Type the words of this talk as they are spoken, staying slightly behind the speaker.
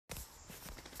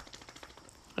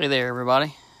Hey there,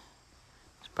 everybody.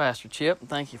 It's Pastor Chip, and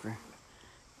thank you for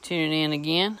tuning in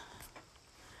again.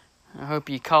 I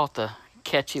hope you caught the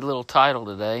catchy little title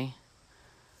today.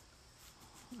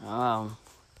 I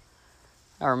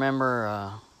remember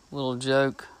a little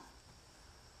joke.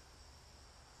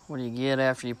 What do you get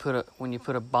after when you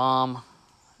put a bomb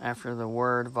after the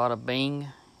word Vata bing?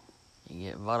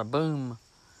 You get Vata boom.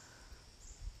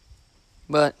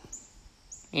 But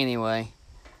anyway,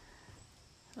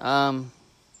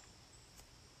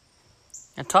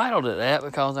 I titled it that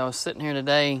because I was sitting here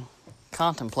today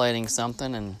contemplating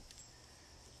something and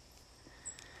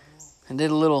I did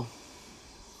a little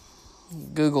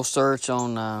Google search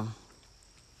on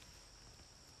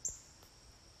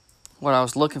what I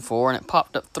was looking for, and it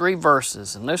popped up 3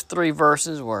 verses, and those 3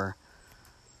 verses were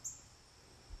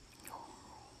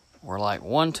like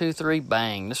 1, 2, 3,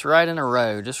 bang, just right in a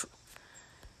row, just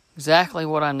exactly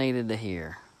what I needed to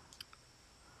hear.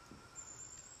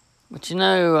 But you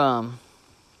know,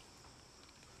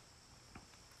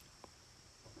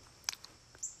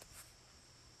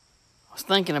 I was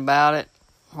thinking about it,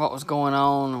 what was going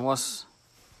on, and what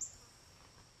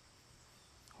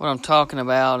I'm talking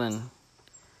about, and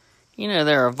you know,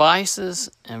 there are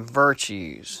vices and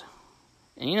virtues.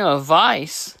 And you know, a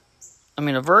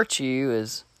virtue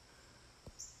is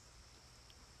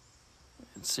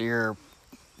it's your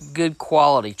good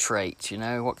quality traits. You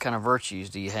know, what kind of virtues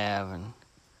do you have? And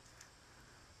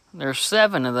there's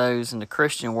 7 of those in the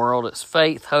Christian world. It's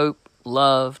faith, hope,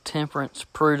 love, temperance,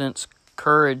 prudence,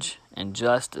 courage, and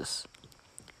justice.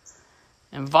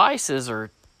 And vices are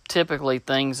typically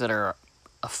things that are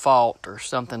a fault or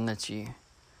something that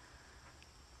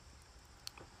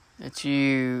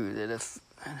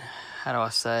how do I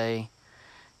say,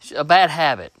 a bad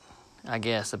habit, I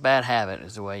guess. A bad habit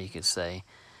is the way you could say.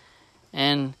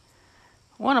 And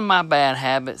one of my bad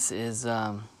habits is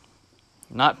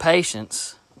not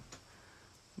patience,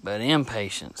 but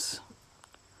impatience.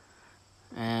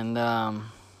 And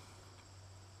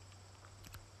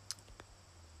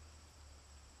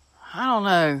I don't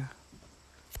know.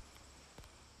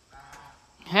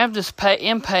 Have this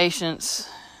impatience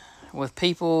with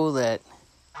people that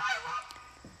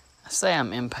I say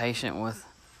I'm impatient with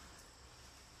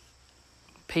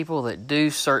people that do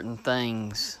certain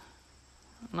things.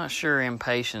 I'm not sure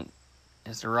impatient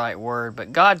is the right word,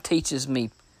 but God teaches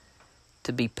me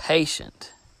to be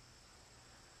patient.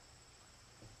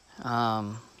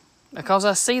 Because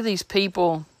I see these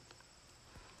people,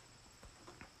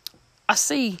 I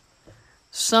see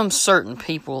some certain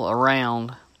people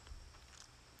around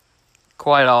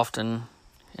quite often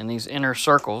in these inner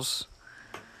circles,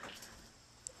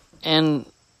 and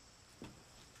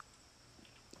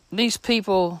these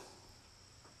people,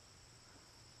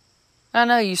 I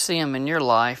know you see them in your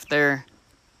life. They're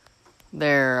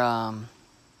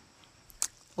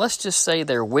let's just say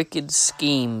their wicked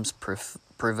schemes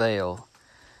prevail.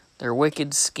 Their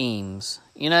wicked schemes,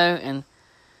 you know,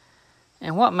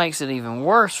 and what makes it even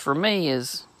worse for me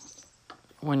is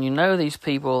when you know these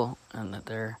people and that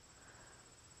they're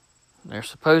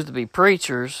supposed to be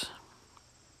preachers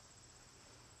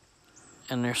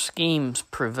and their schemes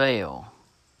prevail.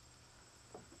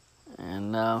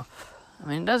 And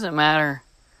it doesn't matter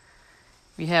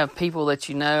if you have people that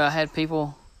you know. I had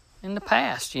people in the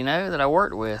past, you know, that I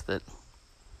worked with that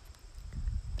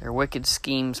their wicked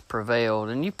schemes prevailed.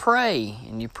 And you pray,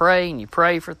 and you pray, and you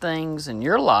pray for things in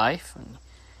your life, and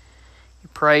you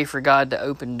pray for God to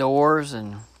open doors,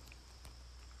 and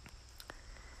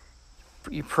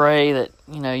you pray that,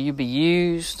 you know, you be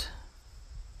used.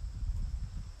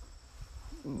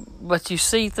 But you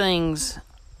see things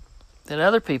that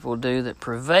other people do that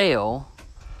prevail,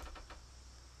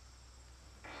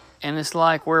 and it's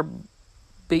like we're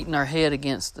beating our head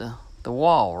against the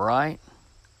wall, right?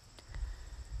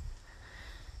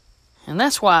 And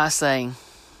that's why I say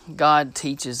God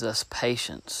teaches us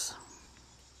patience.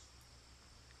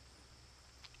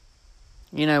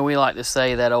 You know, we like to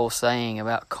say that old saying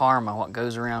about karma, what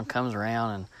goes around comes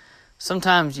around, and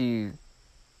sometimes you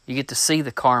get to see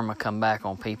the karma come back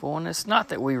on people, and it's not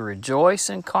that we rejoice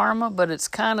in karma, but it's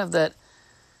kind of that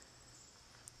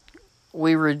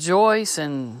we rejoice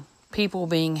in people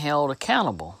being held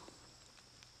accountable.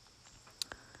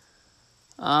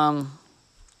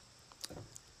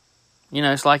 You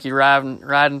know, it's like you're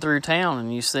riding through town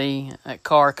and you see that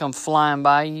car come flying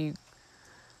by you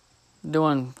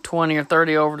doing 20 or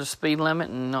 30 over the speed limit,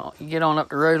 and you get on up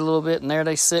the road a little bit, and there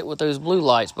they sit with those blue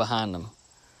lights behind them.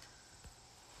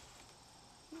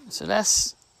 So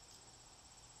that's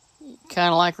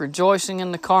kind of like rejoicing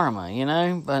in the karma, you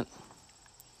know. But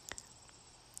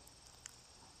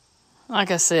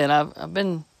like I said, I've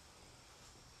been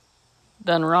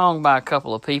done wrong by a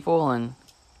couple of people, and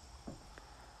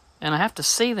I have to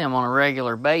see them on a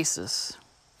regular basis.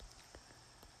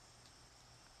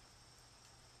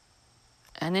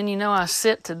 And then, I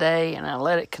sit today and I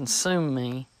let it consume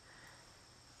me.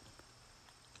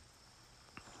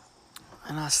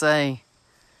 And I say,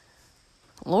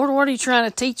 Lord, what are you trying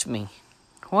to teach me?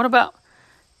 What about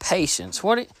patience?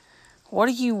 What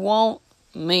do you want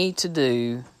me to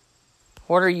do?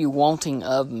 What are you wanting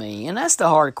of me? And that's the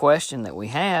hard question that we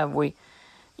have.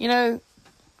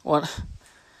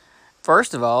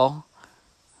 First of all,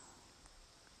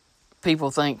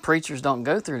 people think preachers don't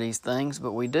go through these things,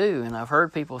 but we do. And I've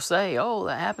heard people say, oh,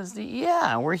 that happens to you.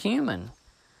 Yeah, we're human.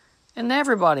 And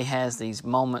everybody has these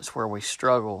moments where we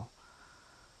struggle.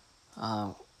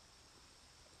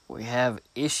 We have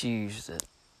issues that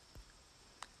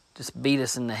just beat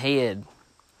us in the head.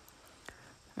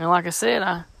 And like I said,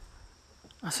 I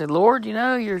said, Lord,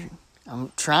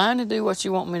 I'm trying to do what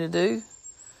you want me to do.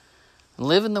 I'm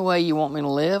living the way you want me to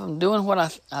live. I'm doing what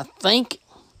I think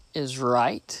is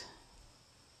right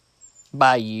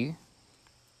by you.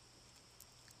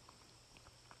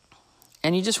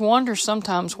 And you just wonder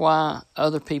sometimes why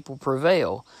other people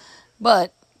prevail.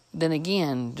 But then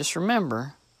again, just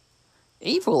remember,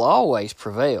 evil always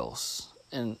prevails.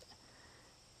 And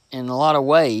in a lot of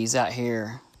ways out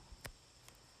here,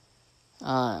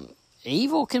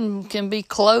 evil can be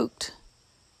cloaked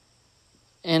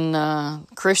in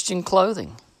Christian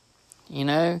clothing.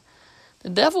 The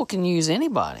devil can use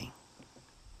anybody.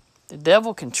 The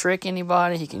devil can trick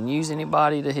anybody. He can use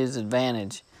anybody to his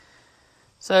advantage.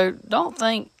 So don't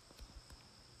think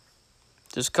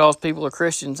just because people are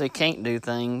Christians they can't do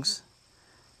things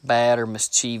bad or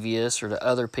mischievous or to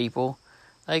other people.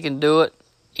 They can do it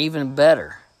even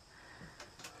better.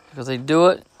 Because they do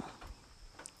it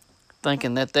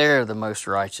thinking that they're the most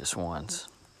righteous ones.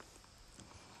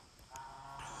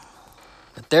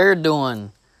 That they're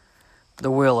doing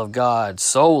the will of God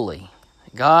solely.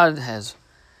 God has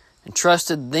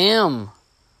entrusted them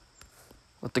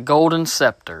with the golden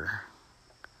scepter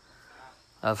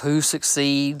of who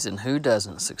succeeds and who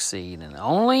doesn't succeed. And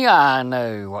only I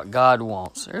know what God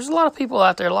wants. There's a lot of people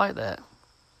out there like that.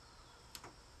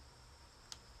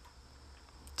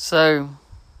 So,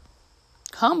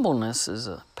 humbleness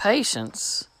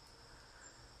patience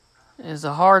is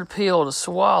a hard pill to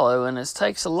swallow, and it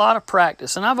takes a lot of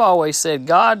practice. And I've always said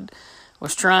God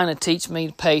was trying to teach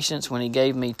me patience when He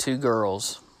gave me 2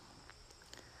 girls.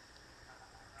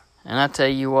 And I tell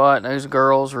you what, those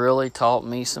girls really taught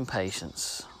me some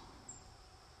patience.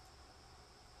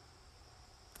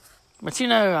 But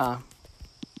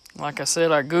like I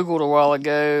said, I Googled a while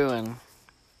ago, and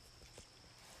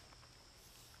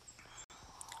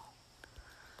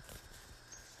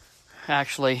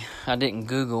actually, I didn't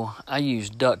Google. I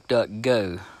used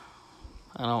DuckDuckGo.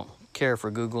 I don't care for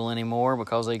Google anymore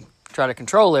because they try to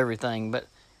control everything. But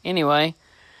anyway,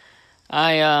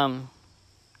 I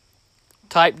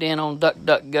typed in on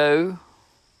DuckDuckGo,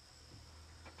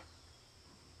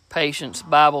 Patience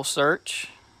Bible Search,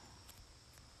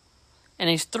 and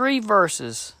these 3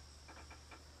 verses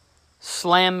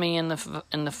slammed me in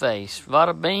the face.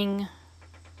 Vada bing,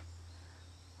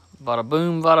 vada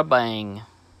boom, vada bang.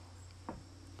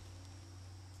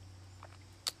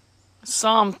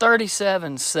 Psalm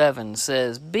 37:7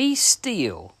 says, "Be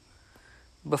still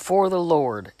before the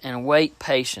Lord and wait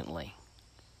patiently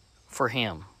for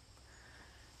Him.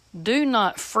 Do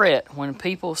not fret when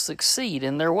people succeed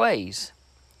in their ways,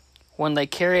 when they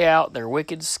carry out their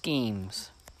wicked schemes."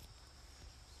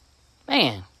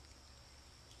 Man,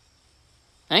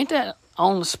 ain't that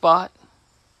on the spot?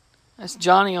 That's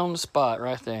Johnny on the spot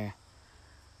right there.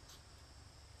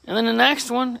 And then the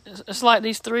next one, it's like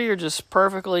these 3 are just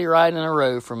perfectly right in a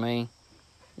row for me.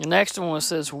 The next one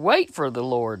says, "Wait for the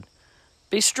Lord.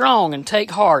 Be strong and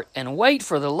take heart and wait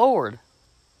for the Lord."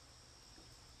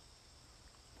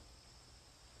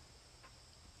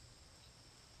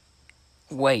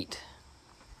 Wait.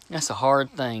 That's a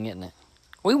hard thing, isn't it?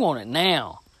 We want it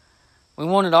now. We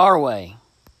want it our way.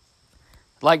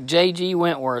 Like J.G.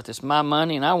 Wentworth, it's my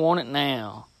money and I want it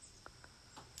now.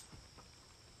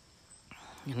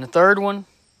 And the third one,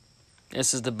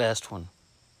 this is the best one.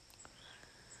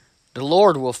 The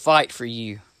Lord will fight for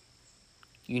you.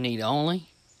 You need only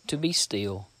to be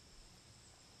still.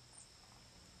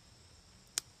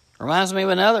 Reminds me of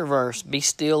another verse, "Be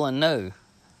still and know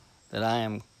that I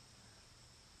am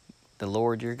the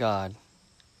Lord your God."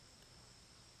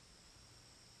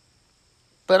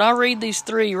 But I'll read these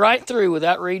 3 right through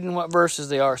without reading what verses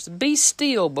they are. So, "Be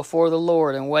still before the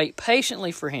Lord and wait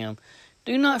patiently for Him.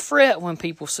 Do not fret when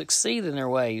people succeed in their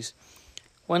ways,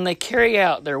 when they carry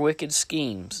out their wicked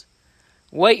schemes.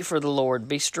 Wait for the Lord.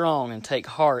 Be strong and take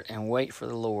heart and wait for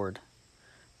the Lord.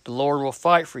 The Lord will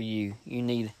fight for you. You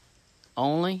need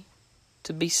only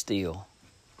to be still.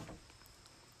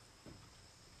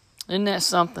 Isn't that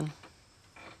something?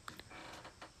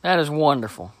 That is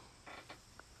wonderful.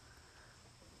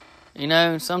 You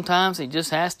know, sometimes He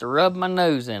just has to rub my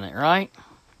nose in it, right?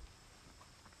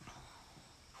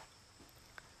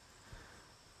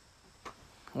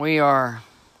 We are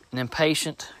an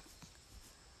impatient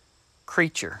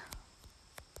creature.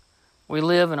 We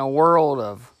live in a world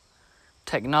of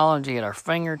technology at our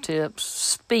fingertips,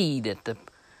 speed at the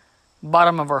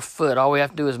bottom of our foot. All we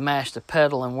have to do is mash the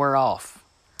pedal and we're off.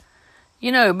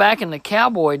 You know, back in the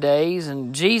cowboy days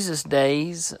and Jesus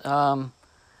days, a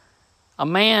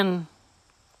man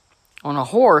on a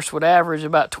horse would average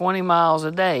about 20 miles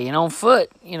a day. And on foot,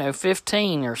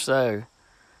 15 or so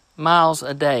miles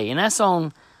a day. And that's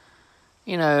on,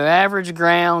 average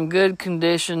ground, good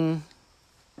condition,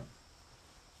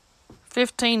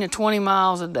 15 to 20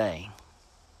 miles a day.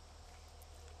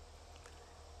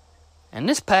 And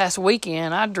this past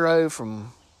weekend, I drove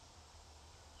from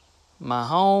my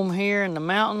home here in the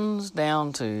mountains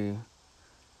down to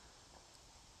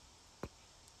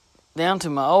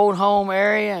my old home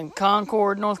area in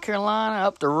Concord, North Carolina,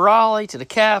 up to Raleigh to the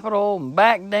capital, and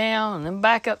back down, and then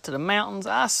back up to the mountains.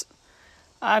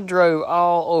 I drove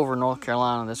all over North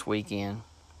Carolina this weekend.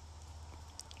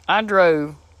 I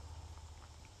drove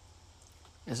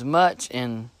as much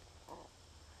in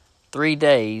 3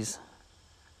 days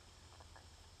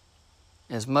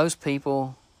as most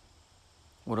people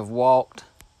would have walked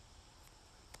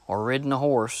or ridden a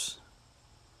horse,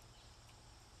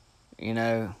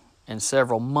 in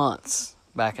several months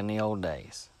back in the old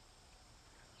days.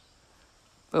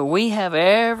 But we have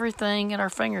everything at our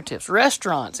fingertips.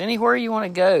 Restaurants, anywhere you want to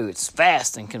go, it's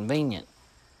fast and convenient.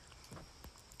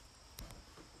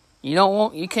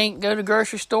 You can't go to the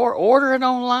grocery store, order it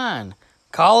online.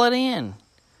 Call it in.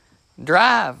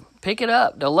 Drive, pick it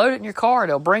up. They'll load it in your car.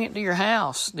 They'll bring it to your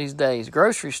house these days.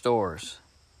 Grocery stores.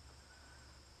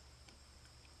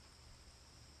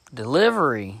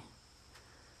 Delivery.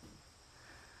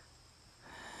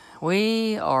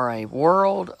 We are a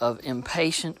world of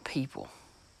impatient people.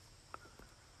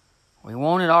 We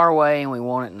want it our way and we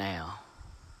want it now.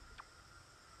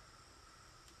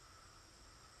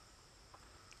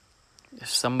 If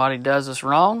somebody does us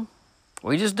wrong,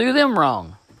 we just do them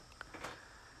wrong.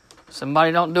 If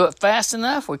somebody don't do it fast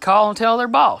enough, we call and tell their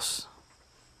boss.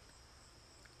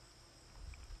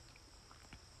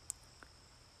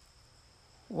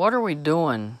 What are we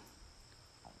doing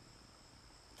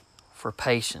for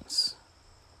patience?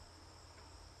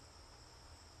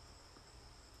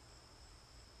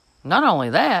 Not only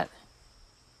that,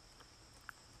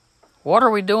 what are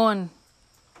we doing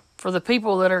for the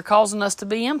people that are causing us to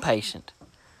be impatient?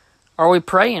 Are we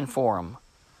praying for them?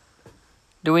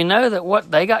 Do we know that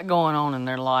what they got going on in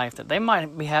their life, that they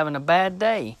might be having a bad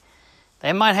day?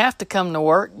 They might have to come to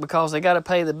work because they got to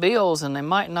pay the bills and they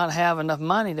might not have enough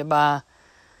money to buy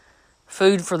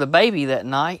food for the baby that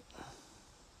night,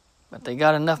 but they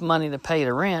got enough money to pay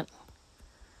the rent.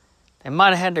 They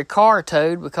might have had their car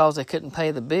towed because they couldn't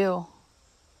pay the bill,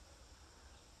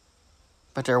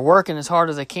 but they're working as hard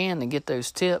as they can to get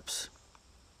those tips.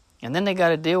 And then they got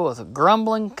to deal with a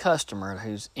grumbling customer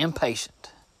who's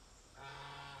impatient.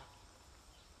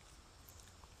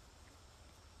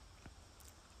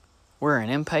 We're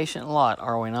an impatient lot,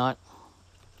 are we not?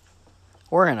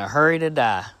 We're in a hurry to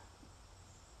die.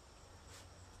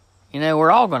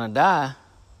 We're all going to die.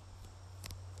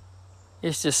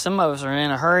 It's just some of us are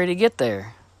in a hurry to get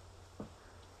there.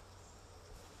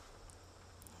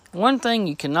 One thing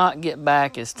you cannot get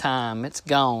back is time. It's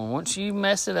gone. Once you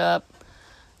mess it up,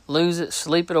 lose it,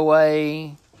 sleep it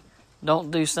away,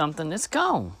 don't do something, it's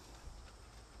gone.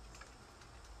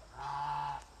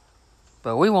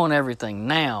 But we want everything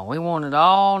now. We want it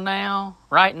all now,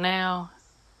 right now,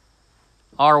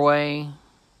 our way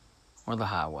or the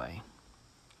highway.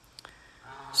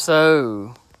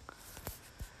 So,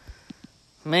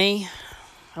 I'm going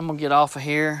to get off of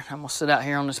here. I'm going to sit out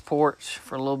here on this porch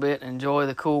for a little bit and enjoy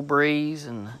the cool breeze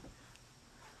and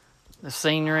the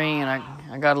scenery. And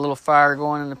I got a little fire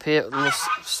going in the pit with a little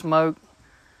smoke.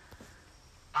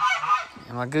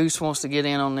 And my goose wants to get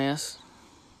in on this.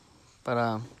 But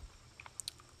I'm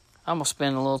going to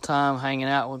spend a little time hanging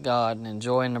out with God and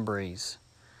enjoying the breeze.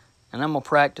 And I'm going to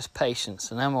practice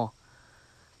patience. And I'm going to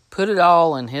put it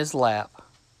all in His lap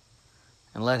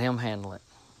and let Him handle it.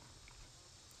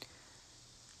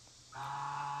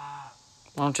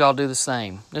 Why don't y'all do the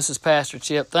same? This is Pastor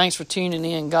Chip. Thanks for tuning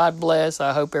in. God bless.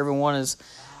 I hope everyone is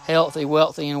healthy,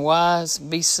 wealthy, and wise.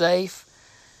 Be safe.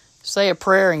 Say a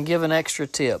prayer and give an extra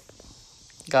tip.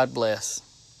 God bless.